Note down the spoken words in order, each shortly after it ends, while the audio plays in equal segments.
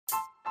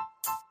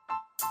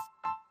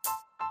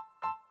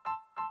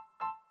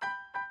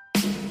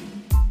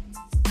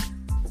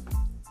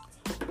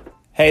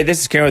Hey,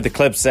 this is Karen with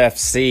Eclipse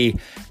FC,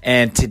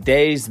 and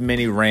today's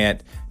mini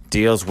rant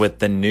deals with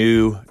the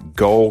new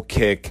goal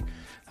kick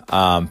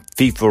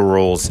FIFA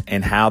rules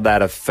and how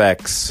that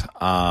affects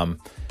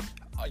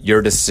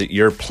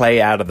your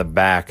play out of the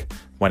back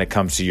when it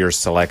comes to your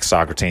select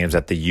soccer teams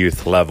at the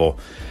youth level.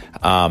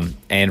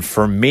 And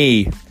for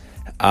me,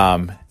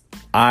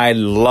 I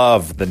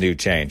love the new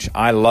change.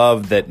 I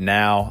love that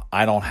now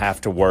I don't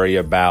have to worry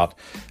about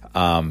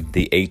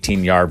the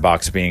 18-yard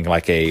box being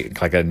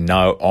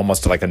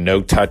almost like a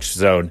no-touch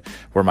zone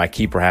where my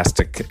keeper has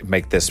to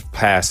make this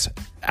pass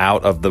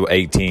out of the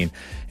 18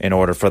 in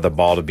order for the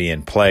ball to be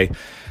in play.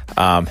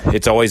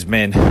 It's always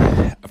been,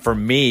 for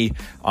me,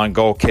 on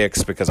goal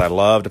kicks, because I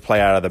love to play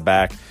out of the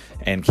back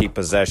and keep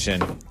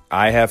possession.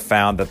 I have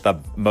found that the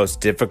most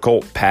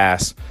difficult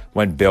pass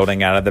when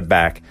building out of the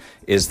back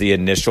is the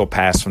initial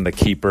pass from the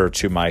keeper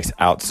to my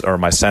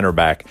center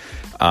back.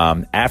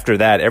 After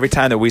that, every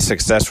time that we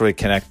successfully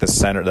connect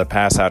the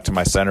pass out to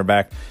my center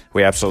back,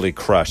 we absolutely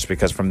crush,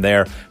 because from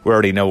there, we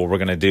already know what we're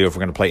going to do, if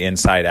we're going to play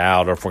inside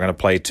out or if we're going to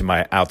play to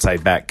my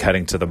outside back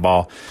cutting to the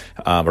ball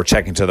or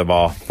checking to the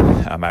ball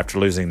after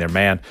losing their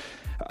man.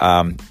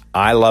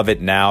 I love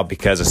it now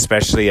because,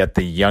 especially at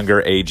the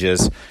younger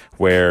ages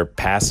where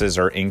passes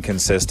are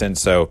inconsistent.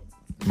 So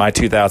my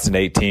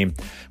 2008 team,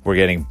 we're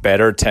getting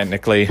better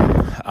technically,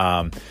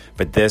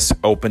 but this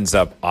opens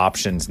up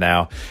options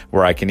now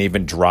where I can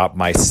even drop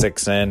my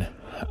 6 in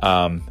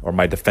or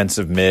my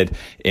defensive mid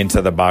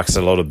into the box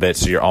a little bit.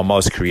 So you're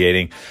almost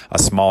creating a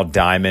small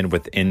diamond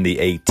within the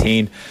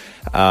 18.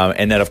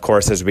 And then, of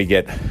course, as we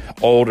get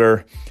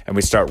older and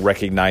we start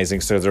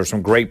recognizing, so there's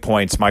some great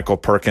points. Michael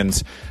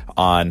Perkins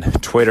on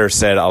Twitter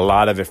said a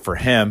lot of it for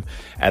him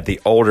at the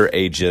older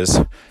ages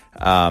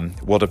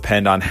will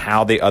depend on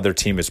how the other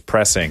team is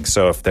pressing.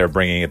 So if they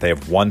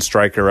have one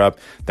striker up,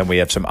 then we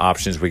have some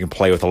options. We can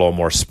play with a little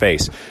more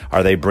space.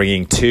 Are they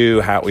bringing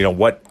two?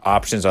 What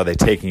options are they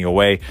taking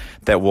away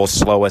that will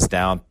slow us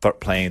down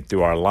playing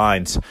through our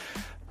lines?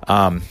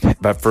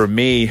 But for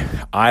me,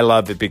 I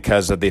love it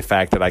because of the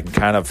fact that I can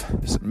kind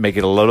of make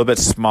it a little bit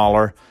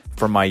smaller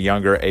for my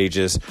younger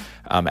ages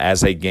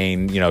as they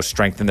gain,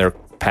 strengthen their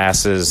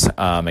passes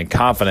and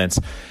confidence.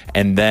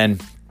 And then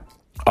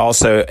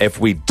also, if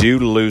we do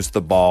lose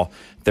the ball,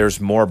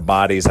 there's more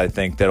bodies, I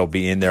think, that'll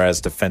be in there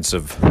as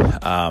defensive,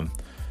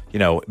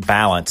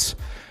 balance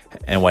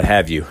and what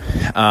have you.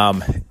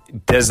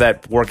 Does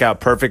that work out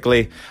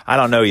perfectly? I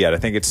don't know yet. I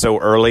think it's so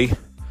early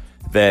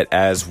that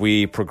as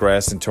we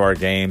progress into our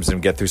games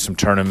and get through some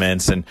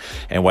tournaments and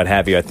what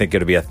have you, I think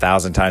it'll be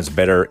 1,000 times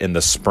better in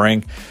the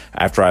spring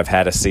after I've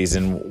had a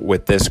season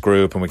with this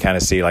group and we kind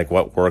of see like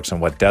what works and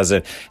what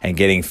doesn't and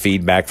getting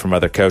feedback from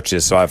other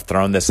coaches. So I've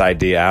thrown this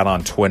idea out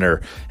on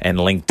Twitter and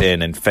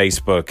LinkedIn and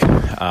Facebook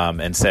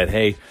and said,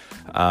 hey,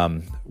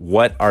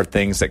 what are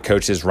things that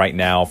coaches right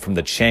now from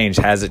the change?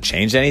 Has it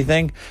changed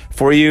anything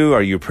for you?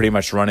 Are you pretty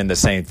much running the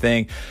same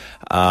thing?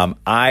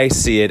 I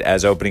see it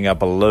as opening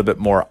up a little bit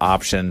more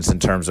options in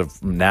terms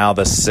of now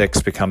the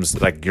 6 becomes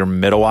like your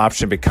middle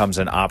option becomes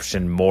an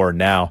option more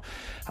now.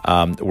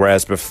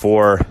 Whereas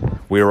before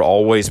we were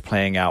always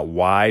playing out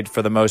wide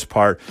for the most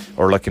part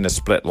or looking to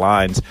split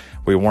lines.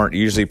 We weren't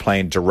usually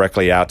playing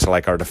directly out to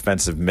like our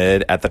defensive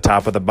mid at the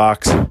top of the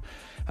box.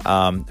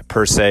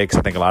 Per se, because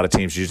I think a lot of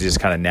teams usually just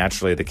kind of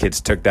naturally the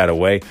kids took that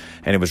away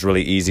and it was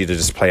really easy to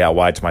just play out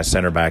wide to my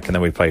center back and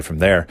then we play from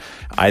there.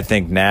 I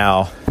think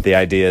now the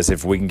idea is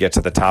if we can get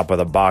to the top of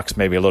the box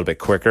maybe a little bit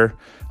quicker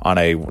on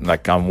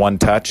one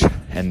touch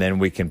and then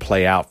we can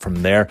play out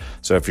from there.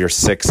 So if your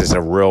 6 is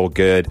a real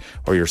good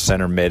or your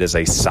center mid is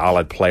a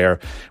solid player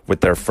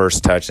with their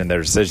first touch and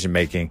their decision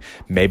making,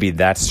 maybe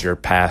that's your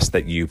pass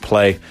that you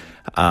play.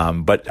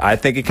 But I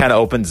think it kind of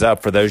opens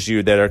up for those of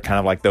you that are kind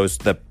of like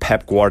the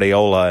Pep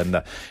Guardiola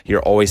and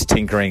you're always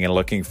tinkering and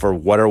looking for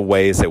what are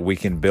ways that we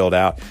can build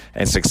out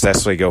and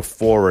successfully go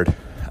forward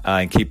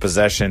and keep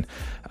possession.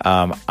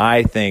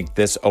 I think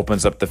this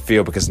opens up the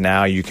field because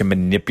now you can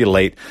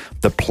manipulate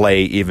the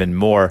play even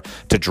more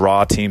to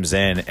draw teams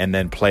in and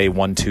then play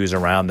 1-2s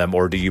around them.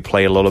 Or do you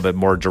play a little bit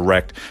more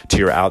direct to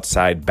your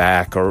outside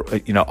back or,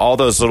 all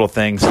those little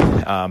things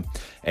and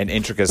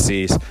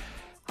intricacies.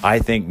 I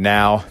think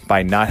now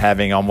by not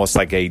having almost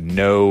like a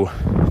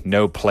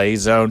no play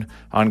zone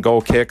on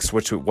goal kicks,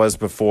 which it was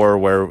before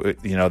where,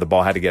 the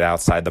ball had to get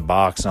outside the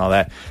box and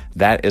all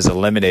that is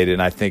eliminated.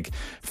 And I think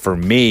for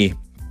me,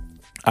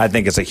 I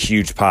think it's a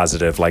huge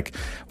positive. Like,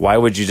 why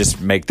would you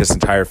just make this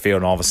entire field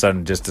and all of a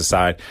sudden just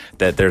decide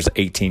that there's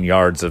 18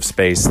 yards of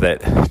space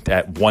that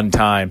at one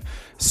time,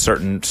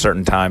 certain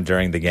time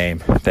during the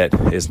game that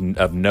is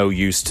of no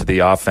use to the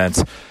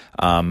offense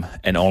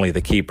and only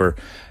the keeper.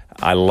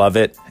 I love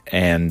it,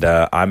 and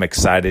I'm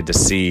excited to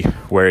see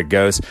where it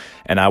goes.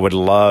 And I would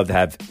love to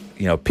have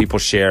people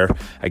share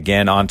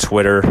again on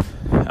Twitter,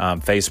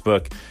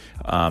 Facebook,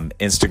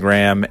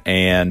 Instagram,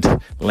 and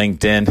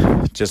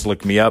LinkedIn. Just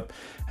look me up,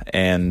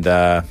 and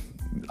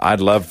I'd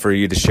love for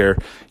you to share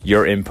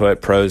your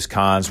input, pros,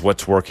 cons,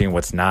 what's working,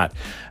 what's not,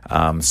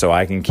 so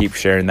I can keep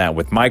sharing that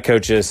with my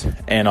coaches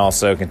and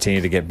also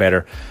continue to get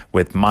better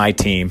with my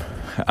team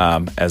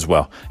as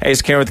well. Hey,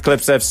 it's Karen with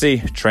Eclipse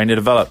FC. Train to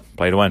develop,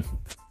 play to win.